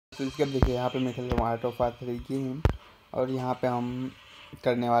तो इसके अब देखिए यहाँ पे मैं खेल रहा हूँ आर्ट ऑफ आर्चरी गेम, और यहाँ पे हम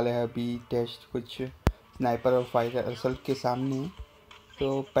करने वाले हैं अभी टेस्ट कुछ स्नाइपर और फाइटर असल्ट के सामने।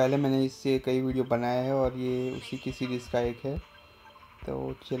 तो पहले मैंने इससे कई वीडियो बनाए हैं और ये उसी की सीरीज़ का एक है।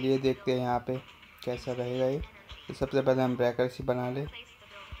 तो चलिए देखते हैं यहाँ पे कैसा रहेगा ये। तो सबसे पहले हम ब्रेकर्स ही बना ले।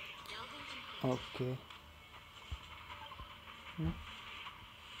 Okay,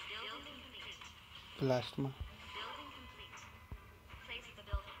 plasma,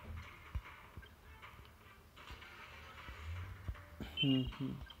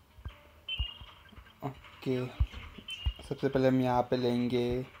 okay. सबसे पहले हम यहाँ पे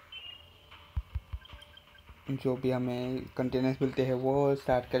लेंगे जो भी हमें कंटेनर्स मिलते हैं, वो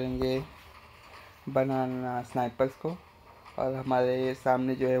स्टार्ट करेंगे बनाना स्नाइपर्स को, और हमारे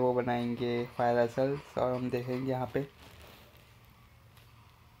सामने जो है वो बनाएंगे फायर असल्ट्स। और हम देखेंगे यहाँ पे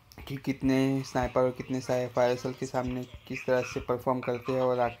कि कितने स्नाइपर और कितने फायर असल्ट के सामने किस तरह से परफॉर्म करते हैं।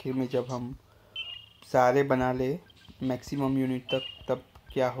 और आखिर में जब हम सारे बना ले मैक्सिमम यूनिट तक, तब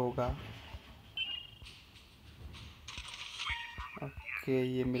क्या होगा। ओके,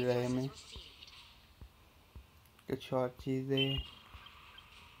 ये मिल रहा है हमें कुछ और चीज़ें।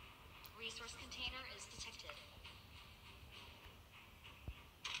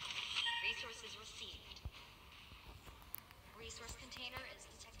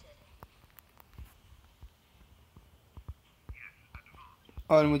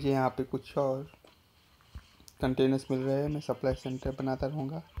 और मुझे यहाँ पे कुछ और कंटेनर्स मिल रहे हैं। मैं सप्लाई सेंटर बनाता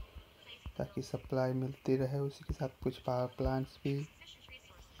रहूँगा ताकि सप्लाई मिलती रहे, उसी के साथ कुछ पावर प्लांट्स भी।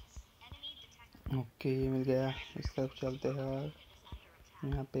 ओके, ये मिल गया। इस तरफ चलते हैं, और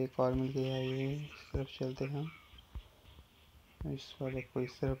यहाँ पे एक और मिल गया। ये इस तरफ चलते हैं हम। इस वाले को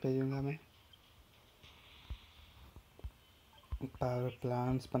इस तरफ भेजूँगा मैं। पावर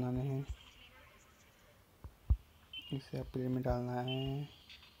प्लांट्स बनाने हैं, इसे अपग्रेड में डालना है।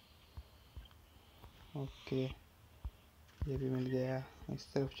 ओके, ये भी मिल गया। इस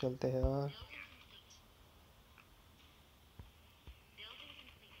तरफ चलते हैं, और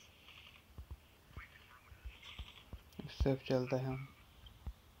इस तरफ चलते हैं हम।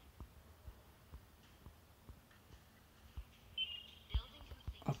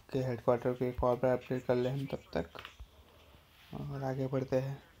 ओके, हेडक्वार्टर को एक और बार अपग्रेड कर ले हम तब तक, और आगे बढ़ते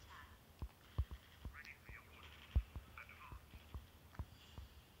हैं।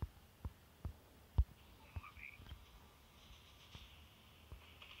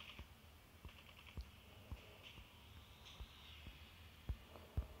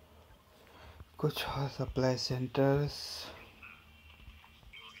 कुछ और सप्लाई सेंटर्स।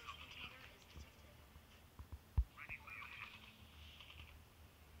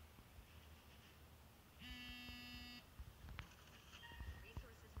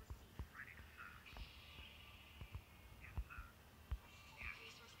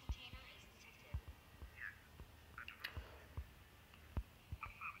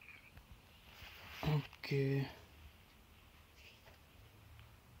 ओके,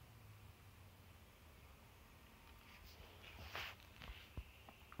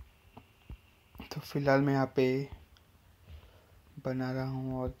 तो फिलहाल मैं यहाँ पे बना रहा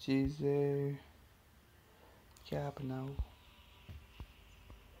हूँ और चीज़ें। क्या बनाऊँ?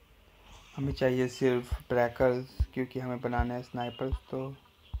 हमें चाहिए सिर्फ ब्रेकर्स, क्योंकि हमें बनाना है स्नाइपर्स। तो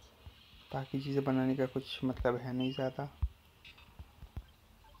बाकी चीज़ें बनाने का कुछ मतलब है नहीं ज़्यादा,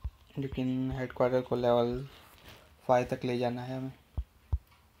 लेकिन हेडक्वार्टर को लेवल 5 तक ले जाना है हमें।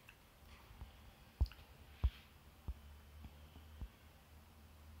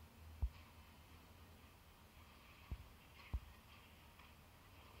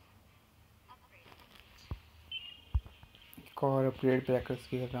 एक और अपग्रेड ब्रेकर्स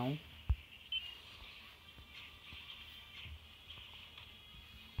की कर रहा हूँ।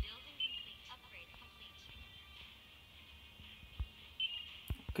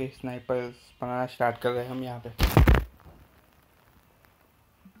 ओके, स्नाइपर्स बनाना स्टार्ट कर रहे हैं हम यहाँ पे।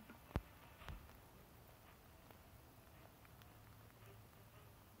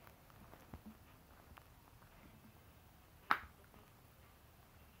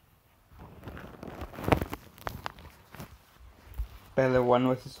 पहले 1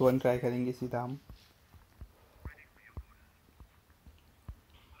 वर्सेस 1 ट्राई करेंगे सीधा हम।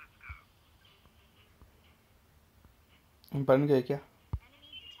 बन गए क्या?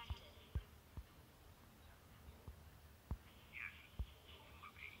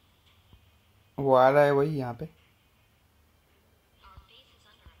 वो आ रहा है वही यहाँ पे।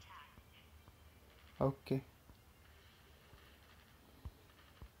 Okay,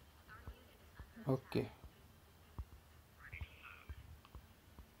 okay.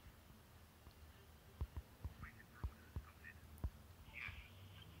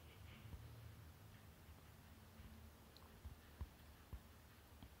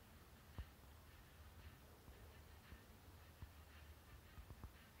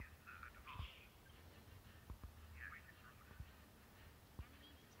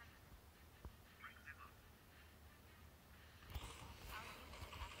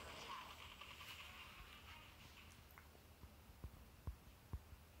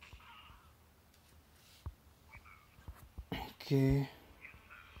 ओके,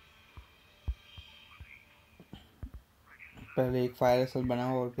 पहले एक फायर असल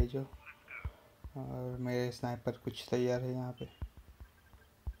बनाओ और भेजो। और मेरे स्नाइपर कुछ तैयार है यहाँ पे।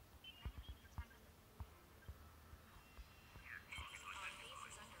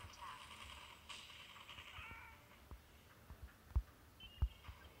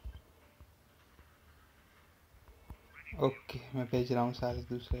 ओके, मैं भेज रहा हूँ सारे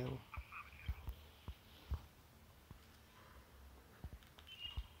दूसरे वो।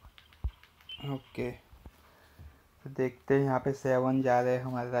 ओके, तो देखते हैं यहाँ पे 7 जा रहे हैं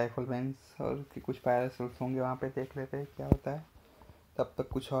हमारे राइफलमैन, और कि कुछ फायर असल होंगे वहाँ पे, देख लेते हैं क्या होता है। तब तक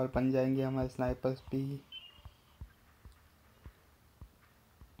कुछ और बन जाएंगे हमारे स्नाइपर्स भी।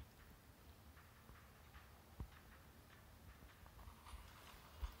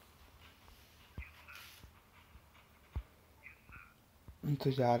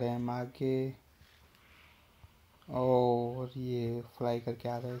 तो जा रहे हैं हम आगे। और ये फ्लाई करके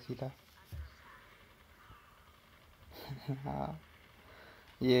आ रहे हैं सीधा। हाँ,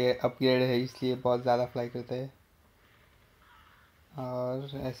 ये अपग्रेड है इसलिए बहुत ज़्यादा फ्लाई करते हैं। और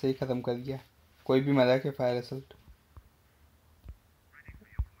ऐसे ही ख़त्म कर दिया। कोई भी मरा के फायर असल्ट।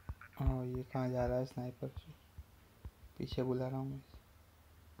 और ये कहाँ जा रहा है स्नाइपर से? पीछे बुला रहा हूँ मैं।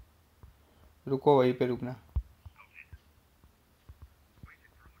 रुको, वहीं पे रुकना।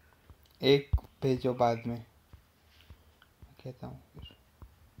 एक भेजो बाद में कहता हूँ फिर।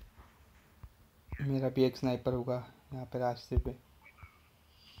 मेरा भी एक स्नाइपर होगा यहाँ पे रास्ते पे।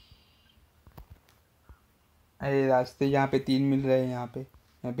 अरे रास्ते यहाँ पे 3 मिल रहे हैं यहाँ पे।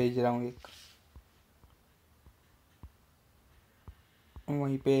 मैं भेज रहा हूँ एक।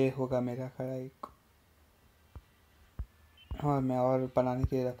 वहीं पे होगा मेरा खड़ा एक। हाँ, मैं और बनाने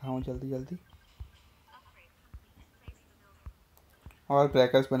के लिए रखा हूँ जल्दी जल्दी। और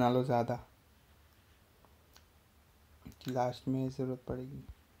ब्रेकर्स बना लो ज़्यादा, लास्ट में ज़रूरत पड़ेगी।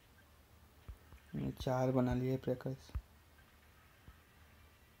 मैंने 4 बना लिए ब्रेकर्स।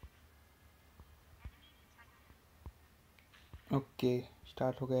 ओके,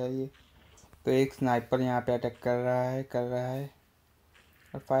 स्टार्ट हो गया ये। तो एक स्नाइपर यहाँ पे अटैक कर रहा है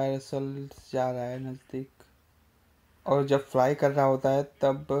और फायर असल्ट जा रहा है नज़दीक। और जब फ्लाई कर रहा होता है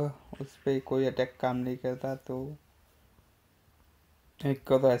तब उस पर कोई अटैक काम नहीं करता, तो एक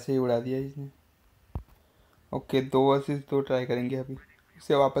को तो ऐसे ही उड़ा दिया इसने। ओके, 2 वर्सेस 2 ट्राई करेंगे अभी।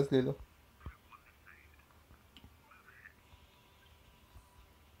 इसे वापस ले लो।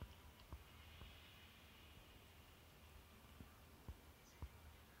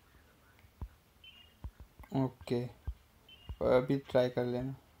 ओके, और अभी ट्राई कर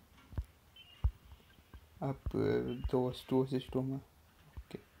लेना। अब 2 वर्सेस 2 में।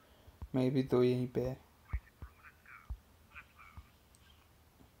 ओके, मैं भी 2 यहीं पे है।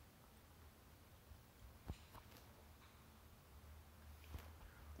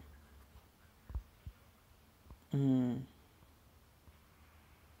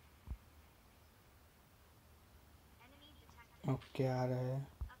 ओके, आ रहा है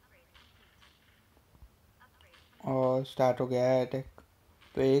और स्टार्ट हो गया है अटैक।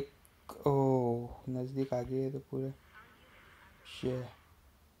 तो एक नज़दीक आ गए तो पूरे शे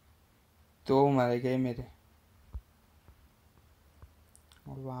 2 मारे गए मेरे।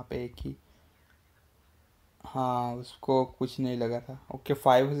 और वहाँ पे एक ही। हाँ, उसको कुछ नहीं लगा था। ओके,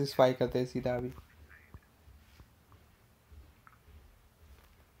 5 वर्सेस 5 करते हैं सीधा अभी।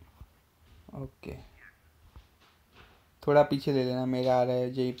 ओके, थोड़ा पीछे ले लेना, मेरा आ रहा है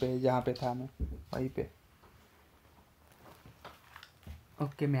यहीं पे जहाँ पे था मैं, वहीं पे।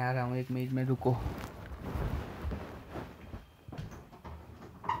 ओके, मैं आ रहा हूँ, 1 मिनट में रुको।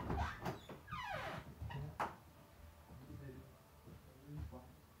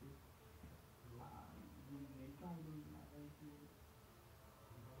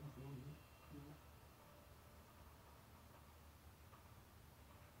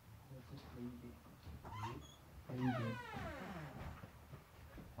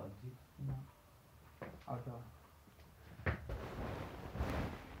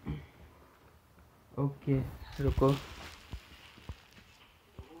 ओके, रुको।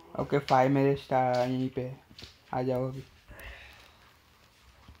 ओके, 5 मेरे स्टार यहीं पे है। आ जाओ अभी।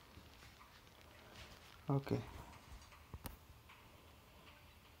 ओके,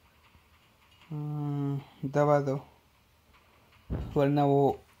 दबा दो, वरना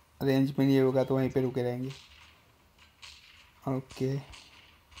वो रेंज में नहीं होगा तो वहीं पे रुके रहेंगे। ओके,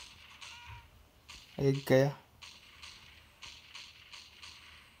 एक गया।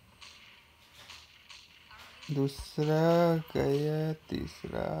 दूसरा गया,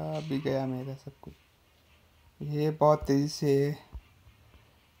 तीसरा भी गया मेरा। सब कुछ ये बहुत तेज़ी से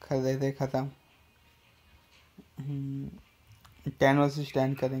कर रहे थे ख़त्म। 10 वर्सेस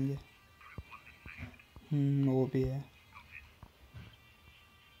 10 करेंगे। वो भी है।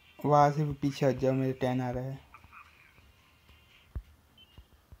 वहाँ से पीछे हट जाओ, मेरे 10 आ रहा है।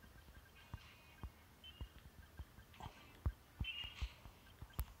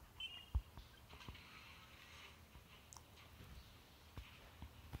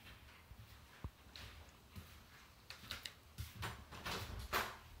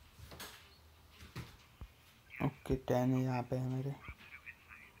 ओके 10 यहाँ पे है मेरे।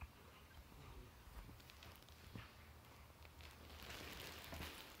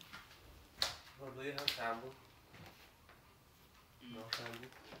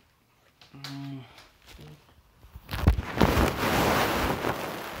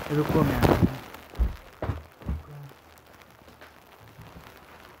 रुको मैं आता हूँ।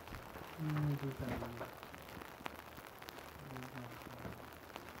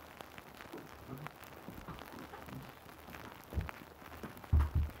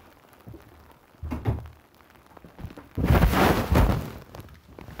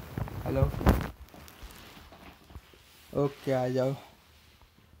 हेलो। ओके आ जाओ,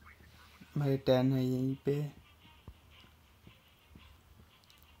 मेरे 10 है यहीं पे।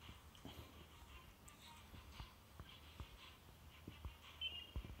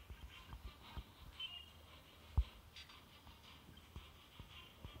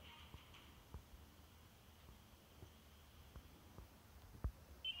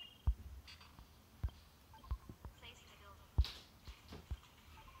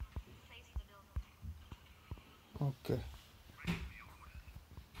 ओके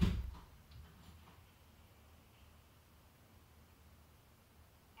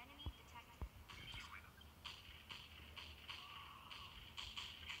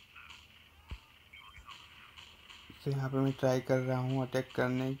तो यहाँ पे मैं ट्राई कर रहा हूँ अटैक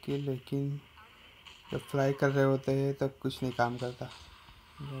करने की, लेकिन जब फ्लाई कर रहे होते हैं तब कुछ नहीं काम करता।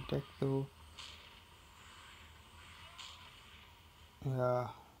 अटैक तो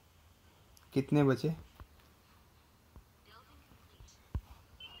कितने बचे?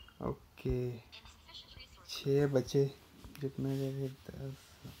 ओके 6 बचे, जब मेरे 10।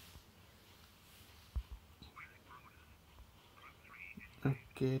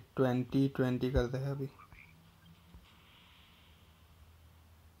 ओके 20 करते हैं अभी।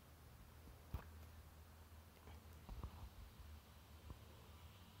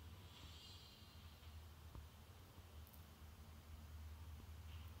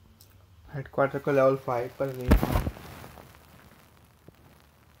 हेडक्वार्टर को लेवल 5 पर गई।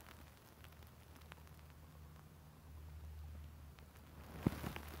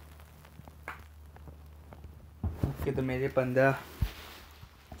 ओके तो मेरे 15,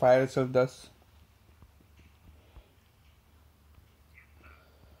 फायर सब 10।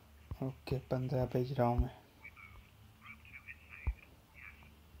 ओके 15 भेज रहा हूँ मैं।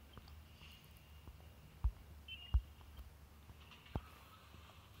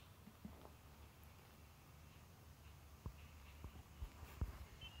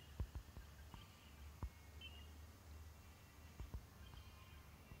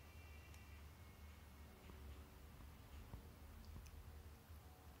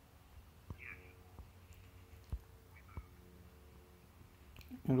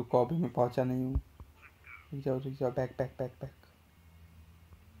 रुको अभी मैं पहुँचा नहीं हूँ। रुक जाओ, बैक बैक बैक बैक।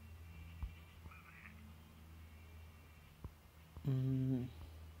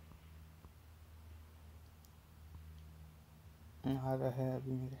 आ रहा है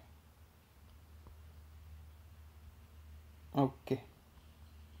अभी मेरे। ओके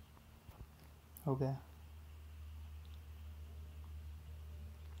हो गया।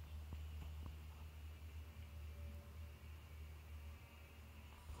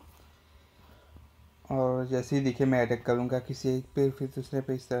 और जैसे ही दिखे मैं अटैक करूँगा किसी एक पे, फिर दूसरे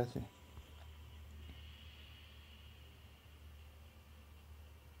पे, इस तरह से।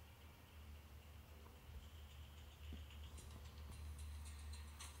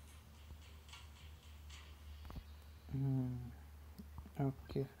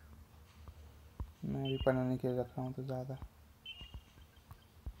 ओके मैं अभी बनाने के लिए रख रहा हूँ तो ज़्यादा।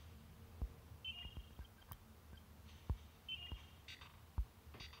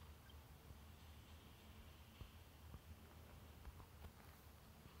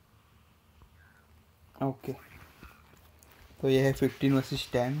 ओके तो ये है 15 वर्सेस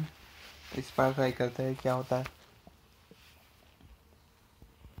 10। इस बार ट्राई करते हैं क्या होता है।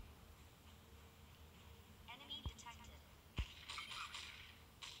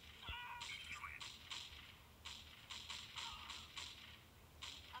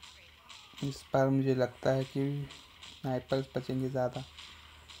 इस बार मुझे लगता है कि स्नाइपर्स बचेंगे ज़्यादा,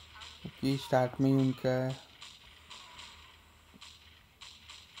 क्योंकि स्टार्ट में ही उनका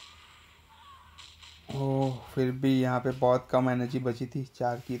फिर भी यहाँ पे बहुत कम एनर्जी बची थी,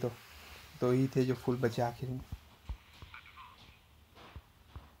 4 की तो 2 ही थे जो फुल बचे आखिर में।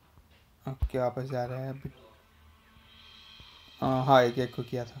 ओके वापस जा रहे हैं अभी। हाँ एक एक को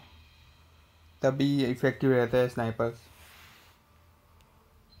किया था, तभी इफेक्टिव रहता है स्नाइपर्स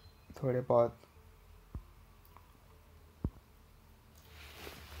थोड़े बहुत।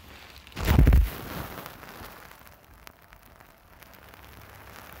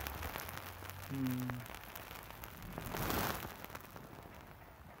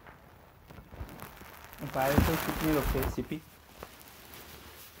 फायर तो कितने लोग थे सीपी?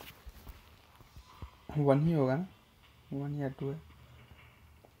 1 ही होगा ना, 1 या 2 है।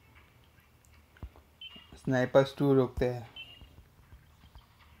 स्नाइपर्स 2 रोकते हैं।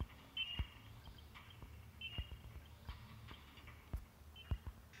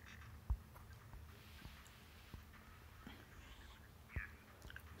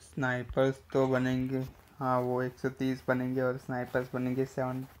 स्नाइपर्स तो बनेंगे, हाँ वो 130 बनेंगे और स्नाइपर्स बनेंगे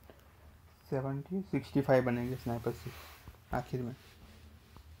 65 बनेंगे स्नाइपर्स आखिर में।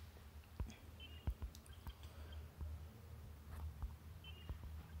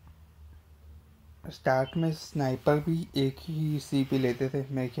 स्टार्ट में स्नाइपर भी एक ही सीपी लेते थे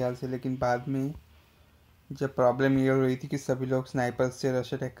मेरे ख्याल से, लेकिन बाद में जब प्रॉब्लम ये हो रही थी कि सभी लोग स्नाइपर से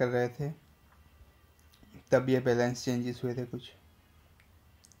रश अटैक कर रहे थे, तब ये बैलेंस चेंजेस हुए थे कुछ।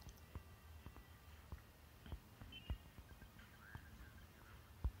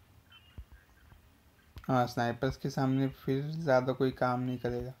 हाँ स्नाइपर्स के सामने फिर ज़्यादा कोई काम नहीं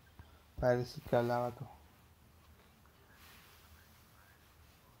करेगा पायरेसी के अलावा तो।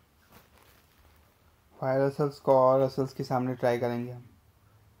 फायर असल्स को और असल्स के सामने ट्राई करेंगे हम।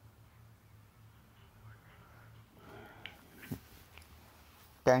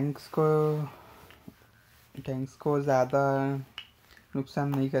 टैंक्स को ज़्यादा नुकसान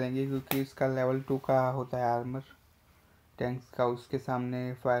नहीं करेंगे क्योंकि इसका लेवल 2 का होता है आर्मर टैंक्स का, उसके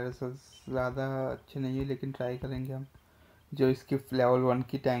सामने फायर असल्स ज़्यादा अच्छे नहीं है, लेकिन ट्राई करेंगे हम। जो इसकी लेवल 1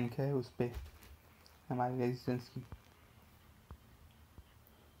 की टैंक है उस पर हमारी रेजिस्टेंस की।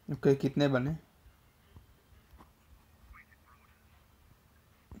 ओके कितने बने?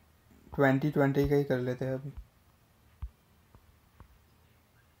 20 का ही कर लेते हैं अभी।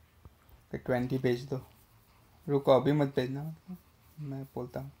 20 भेज दो, रुको अभी मत भेजना, मैं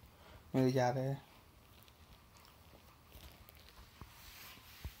बोलता हूँ मेरे जा रहे हैं।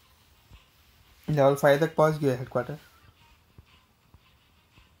 लेवल 5 तक पहुँच गया हेडक्वार्टर।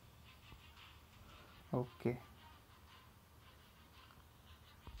 ओके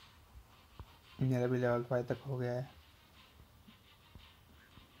मेरा भी लेवल 5 तक हो गया है।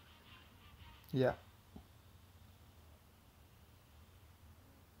 या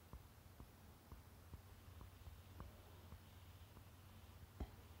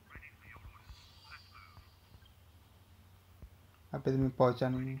अभी तो मैं पहुँचा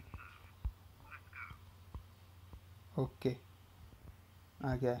नहीं। ओके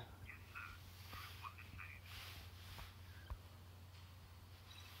आ गया।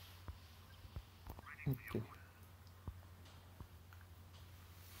 ओके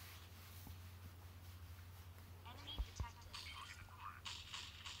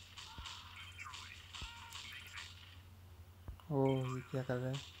ओ ये क्या कर रहा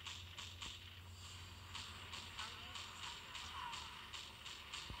है?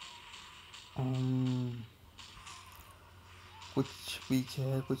 कुछ पीछे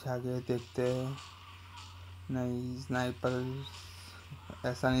है कुछ आगे है, देखते हैं। नहीं स्नाइपर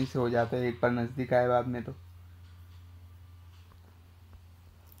ऐसा नहीं से हो जाता है, एक बार नज़दीक आए बाद में तो।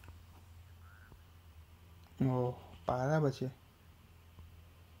 ओ 12 बचे।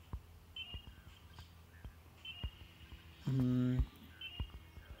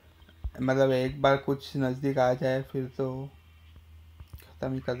 मतलब एक बार कुछ नज़दीक आ जाए फिर तो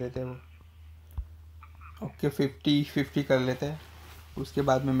ख़त्म ही कर देते हैं वो। ओके 50-50 कर लेते हैं, उसके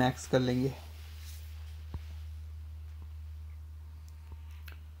बाद में मैक्स कर लेंगे।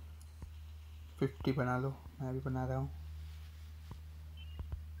 फिफ्टी बना लो, मैं भी बना रहा हूँ।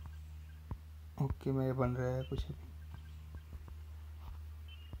 ओके मेरे बन रहा है कुछ अभी।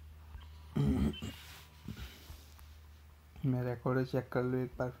 मैं रिकॉर्ड चेक कर लूँ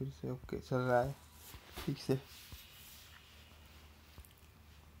एक बार फिर से। ओके चल रहा है ठीक से।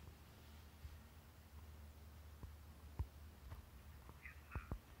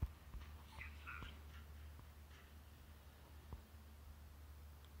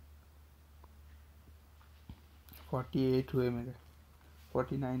 फोर्टी 48 हुए मेरे।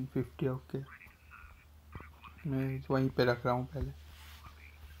 49 50 ओके। मैं वहीं पे रख रहा हूँ पहले।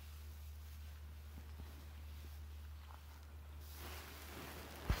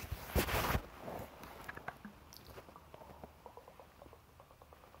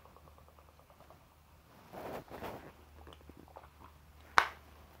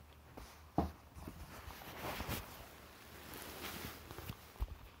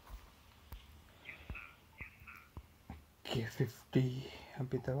 ओके 50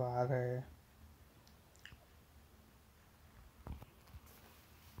 अभी तक आ रहा है।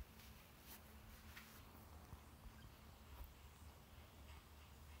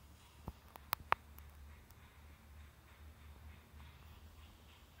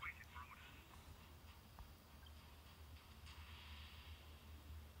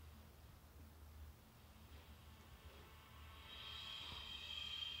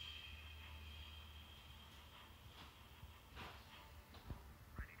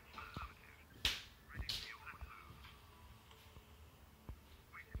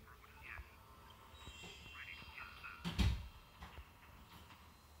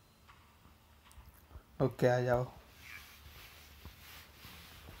 ओके आ जाओ।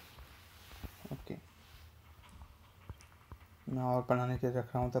 ओके मैं और बनाने के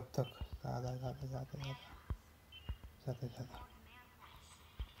रख रहा हूँ तब तक। ज़्यादा ज़्यादा ज़्यादा ज़्यादा ज़्यादा ज़्यादा।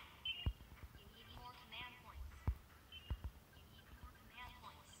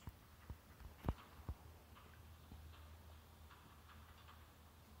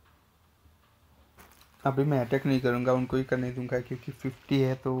 अभी मैं अटैक नहीं करूँगा, उनको ही करने दूंगा क्योंकि 50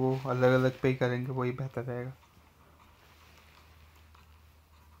 है तो वो अलग अलग पे ही करेंगे, वही बेहतर रहेगा।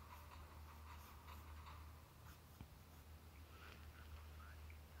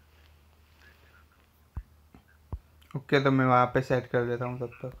 ओके तो मैं वहाँ पे सेट कर देता हूँ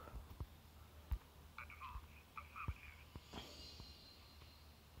तब तक।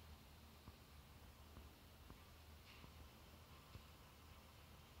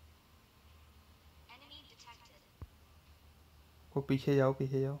 वो पीछे जाओ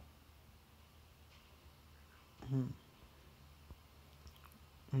पीछे जाओ।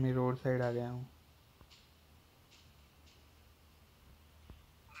 मैं रोड साइड आ गया हूँ।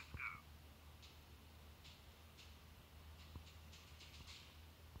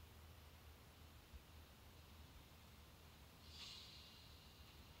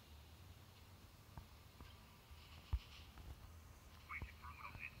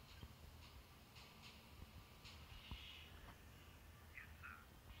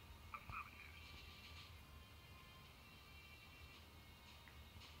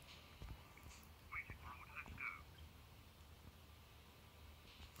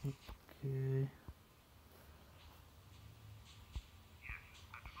 ओके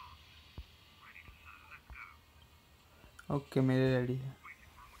ओके मेरे रेडी है।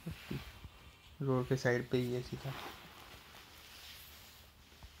 रोड के साइड पे ही है सीधा।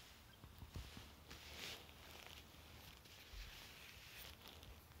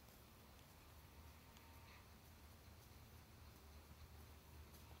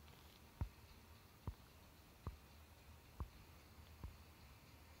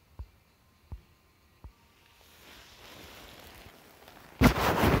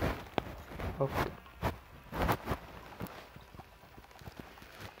 ओके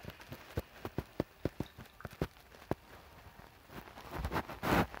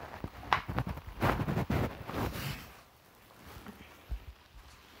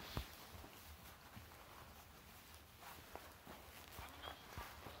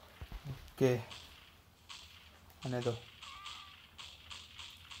ओके आने दो।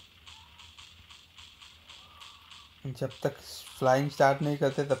 जब तक फ्लाइंग स्टार्ट नहीं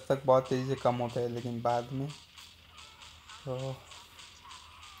करते तब तक बहुत तेज़ी से कम होता है, लेकिन बाद में तो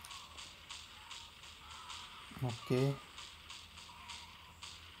ओके।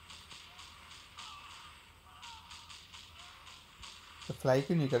 तो फ्लाई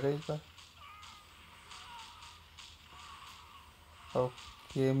क्यों नहीं कर रहे इस बार?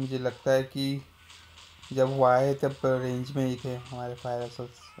 ओके मुझे लगता है कि जब वो आए तब रेंज में ही थे हमारे फायर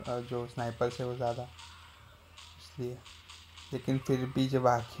असल्ट्स, जो स्नाइपर्स है वो ज़्यादा, इसलिए। लेकिन फिर भी जब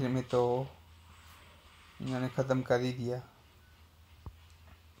आखिर में तो इन्होंने ख़त्म कर ही दिया।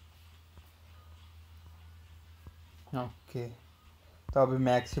 ओके तो अभी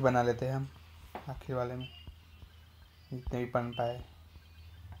मैक्स ही बना लेते हैं हम आखिर वाले में, जितने भी बन पाए।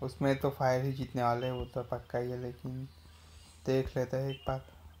 उसमें तो फायर ही जीतने वाले हैं, वो तो पक्का ही है, लेकिन देख लेते हैं एक बार।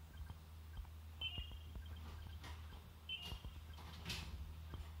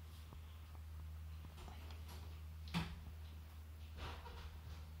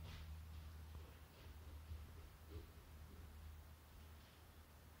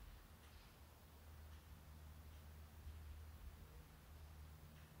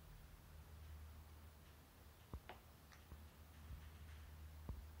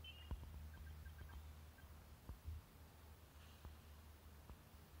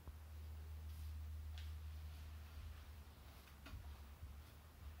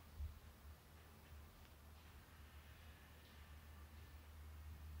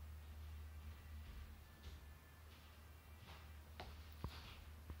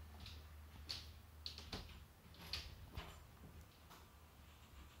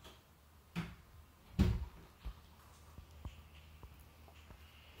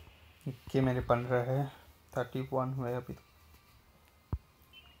 कि मेरे 15 है, 31 हुए अभी।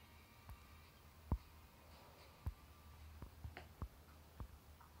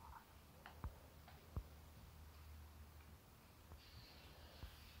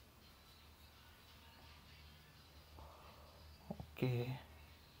 ओके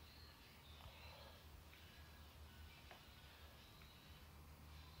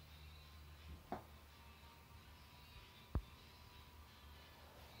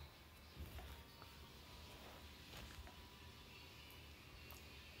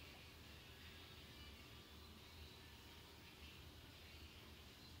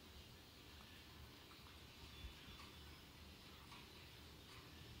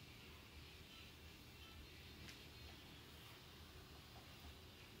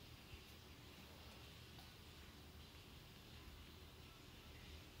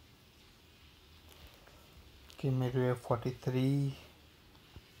कि मेरे 43।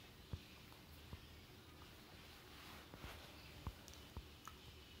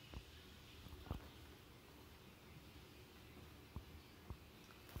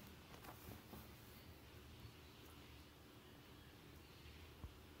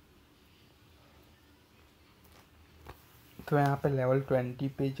 तो यहाँ पे लेवल 20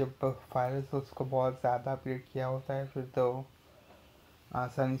 पे जब फायर उसको बहुत ज़्यादा अपग्रेड किया होता है फिर तो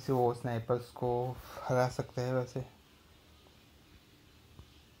आसानी से वो स्नाइपर्स को हरा सकते हैं वैसे।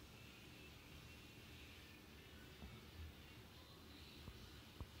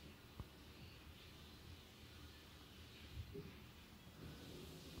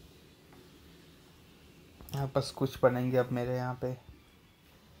 यहाँ बस कुछ बनेंगे अब मेरे यहाँ पे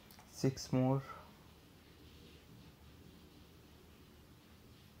 6 मोर।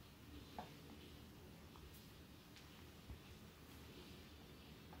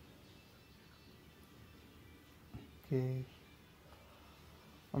 कि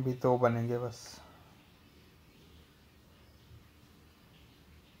अभी 2 बनेंगे बस।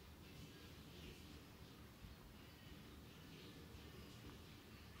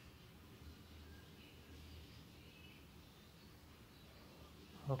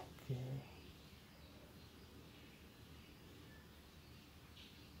 ओके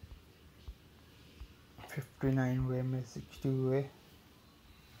 59 हुए में 60 हुए।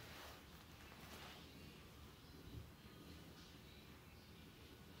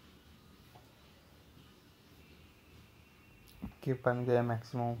 कि बन गए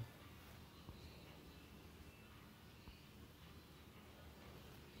मैक्सिमम।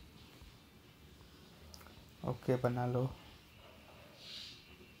 ओके बना लो।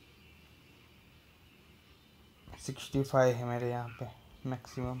 65 है मेरे यहाँ पे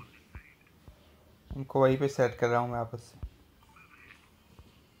मैक्सिमम। इनको वहीं पे सेट कर रहा हूँ मैं वापस से।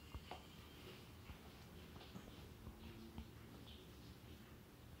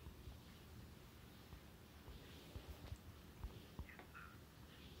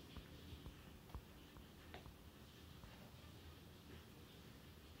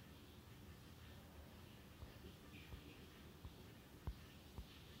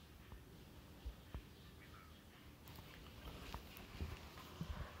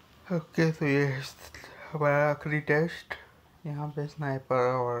 ओके तो ये हमारा आखिरी टेस्ट यहाँ पे स्नाइपर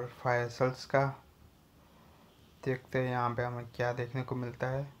और फायर असल्ट्स का। देखते हैं यहाँ पे हमें क्या देखने को मिलता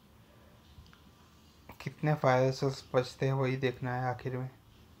है। कितने फायर असल्ट्स बचते हैं वही देखना है आखिर में।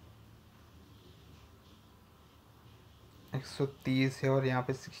 130 है और यहाँ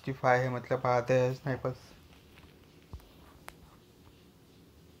पे 65 है, मतलब आधे है स्नाइपर्स।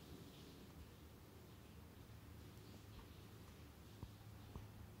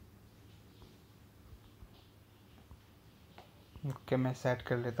 ओके मैं सेट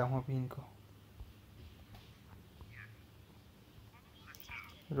कर लेता हूँ अभी इनको।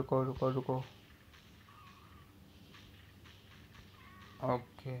 रुको रुको रुको।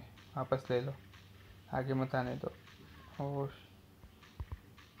 ओके वापस ले लो, आगे मत आने दो। और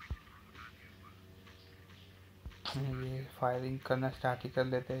ये फायरिंग करना स्टार्ट ही कर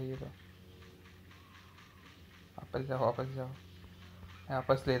लेते हैं ये तो। वापस जाओ वापस जाओ, मैं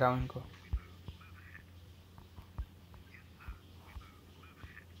वापस ले रहा हूँ इनको।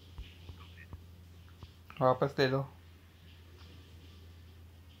 वापस ले लो।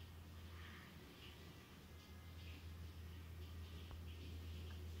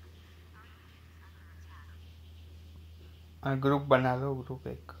 ग्रुप बना लो, ग्रुप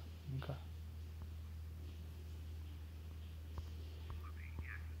एक इनका।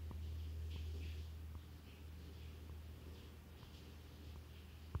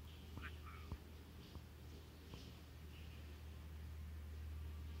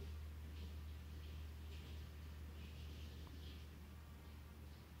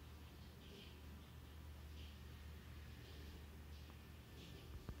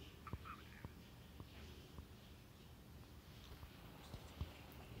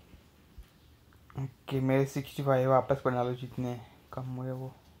 कि मेरे 65 वापस बना लो जितने कम हुए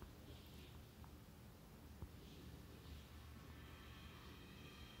वो।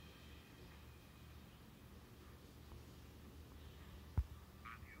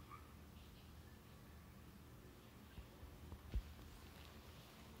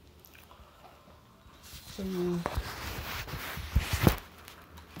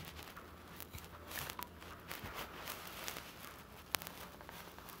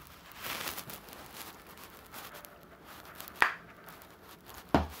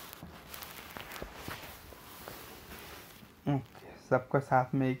 सबको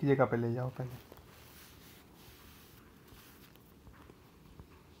साथ में एक ही जगह पे ले जाओ पहले।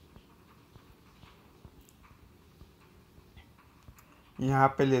 यहाँ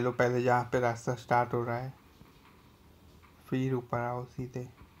पे ले लो पहले जहाँ पे रास्ता स्टार्ट हो रहा है, फिर ऊपर आओ सीधे।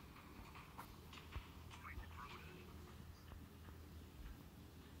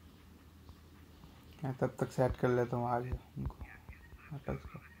 मैं तब तक सेट कर लेता हूँ आगे उनको वापस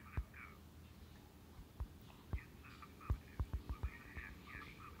को।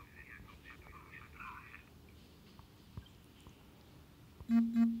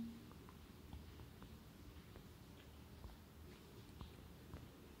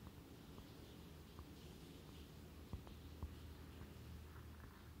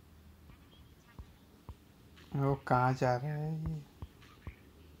 वो कहाँ जा रहा है ये?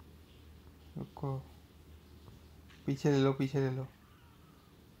 रुको, पीछे ले लो, पीछे ले लो।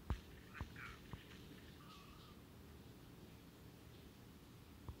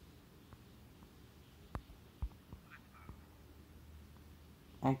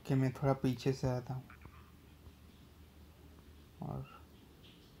 ओके, मैं थोड़ा पीछे से आता हूँ। और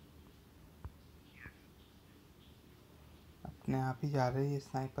अपने आप ही जा रहे हैं ये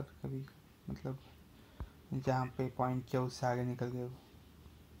स्नाइपर, कभी मतलब जहाँ पे पॉइंट किया उससे आगे निकल गए वो।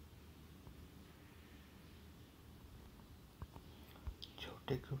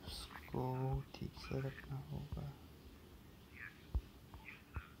 छोटे ग्रुप्स को ठीक से रखना होगा।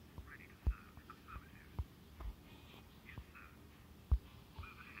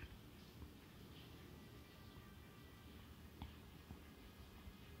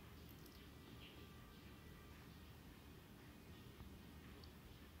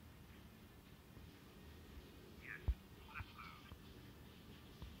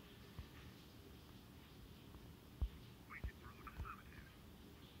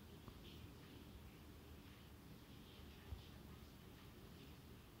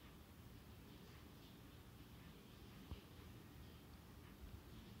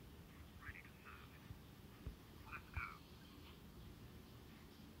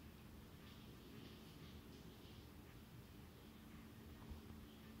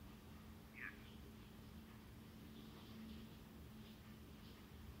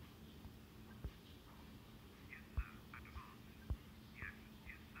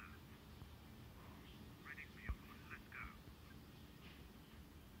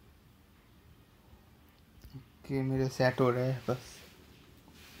 कि मेरे सेट हो रहे हैं बस।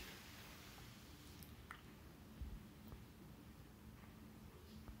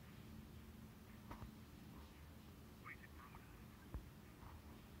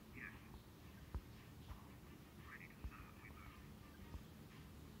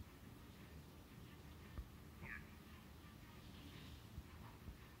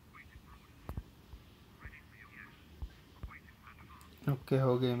 ओके,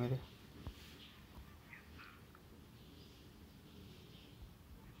 हो गए मेरे।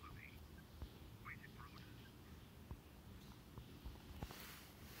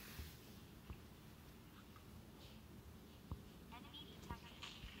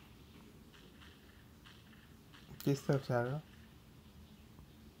 किस तरफ जा रहा हो?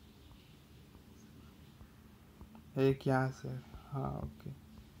 एक यहाँ से। हाँ ओके,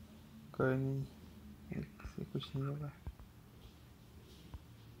 कोई नहीं, एक से कुछ नहीं होगा।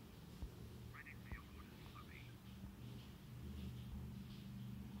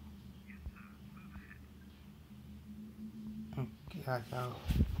 ओके, आ जाओ।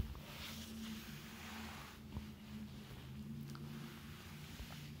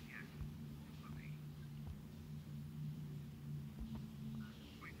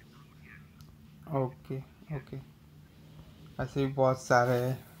 ओके ओके, ऐसे भी बहुत सारे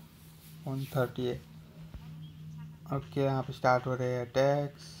हैं। 130 है। ओके, यहाँ पे स्टार्ट हो रहे हैं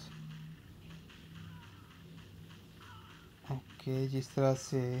अटैक्स। ओके, जिस तरह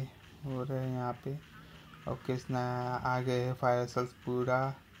से हो रहे हैं यहाँ पे। ओके, इसने आगे है फायर असल्ट पूरा।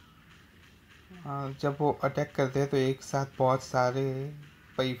 जब वो अटैक करते हैं तो एक साथ बहुत सारे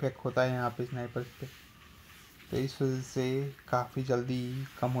पे इफेक्ट होता है यहाँ पे स्नाइपर्स पे, तो इस वजह से काफ़ी जल्दी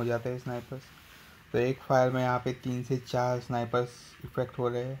कम हो जाता है स्नाइपर्स। तो एक फायर में यहाँ पे 3 से 4 स्नाइपर्स इफेक्ट हो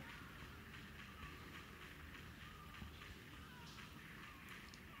रहे हैं।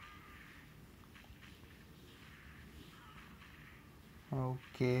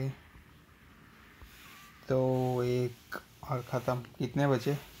 ओके, तो एक और ख़त्म। कितने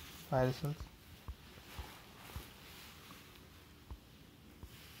बचे फायर असल्ट?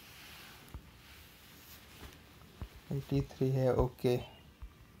 83 है। ओके,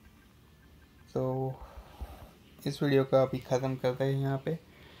 तो इस वीडियो को अभी ख़त्म करते हैं यहाँ पे।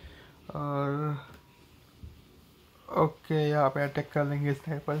 और ओके, यहाँ पे अटैक कर लेंगे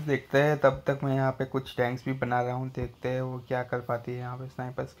स्नाइपर्स। देखते हैं, तब तक मैं यहाँ पे कुछ टैंक्स भी बना रहा हूँ। देखते हैं वो क्या कर पाती है यहाँ पे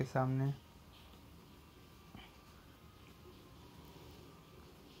स्नाइपर्स के सामने।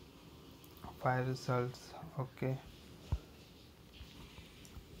 Fire असल्ट्स, okay.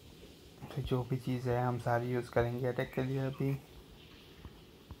 तो जो भी चीज़ है हम सारी यूज़ करेंगे अटैक के लिए अभी।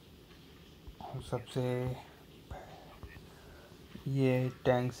 और सबसे ये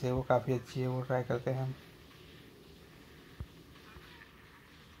टैंक्स है वो काफ़ी अच्छी है, वो ट्राई करते हैं हम।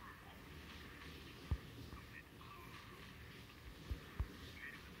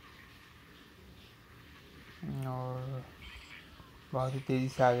 और बहुत ही तेज़ी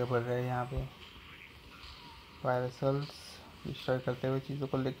से आगे बढ़ रहे हैं यहाँ पे फायर असल्ट्स डिस्ट्रॉय करते हुए चीज़ों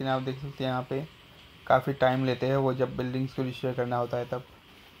को। लेकिन आप देख सकते हैं यहाँ पे काफ़ी टाइम लेते हैं वो, जब बिल्डिंग्स को डिस्ट्रॉय करना होता है तब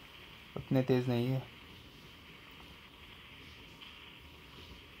उतने तेज़ नहीं है।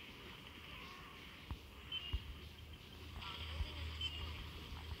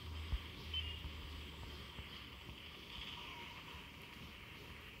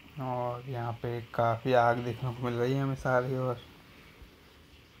 और यहाँ पे काफ़ी आग देखने को मिल रही है हमें सारी और।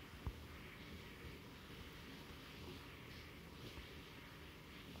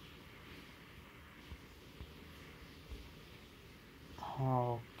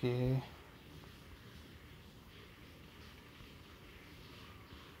 ओके,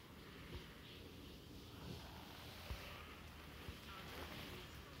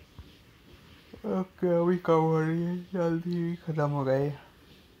 ओके, अभी कम हो रही है, जल्दी ही ख़त्म हो गए।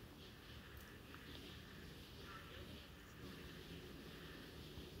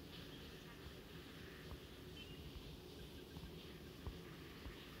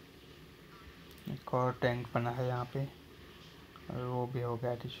 एक और टैंक बना है यहाँ पे और वो भी हो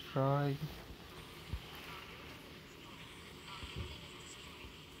गया डिस्ट्रॉय।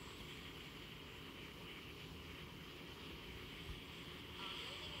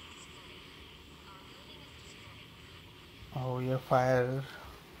 और ये फायर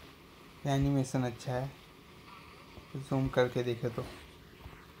एनिमेशन अच्छा है, जूम करके देखे तो।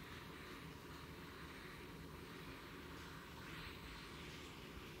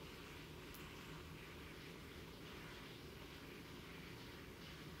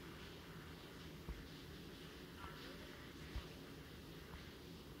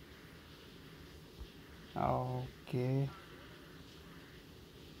 ओके,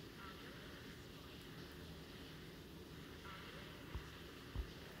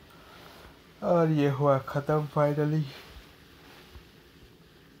 और ये हुआ ख़त्म फाइनली।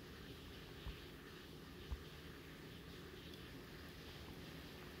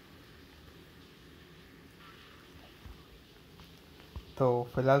 तो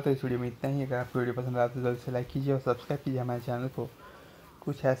फिलहाल तो इस वीडियो में इतना ही। अगर आपको वीडियो पसंद आया तो जल्द से लाइक कीजिए और सब्सक्राइब कीजिए हमारे चैनल को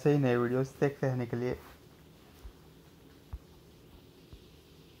कुछ ऐसे ही नए वीडियोस देखते रहने के लिए।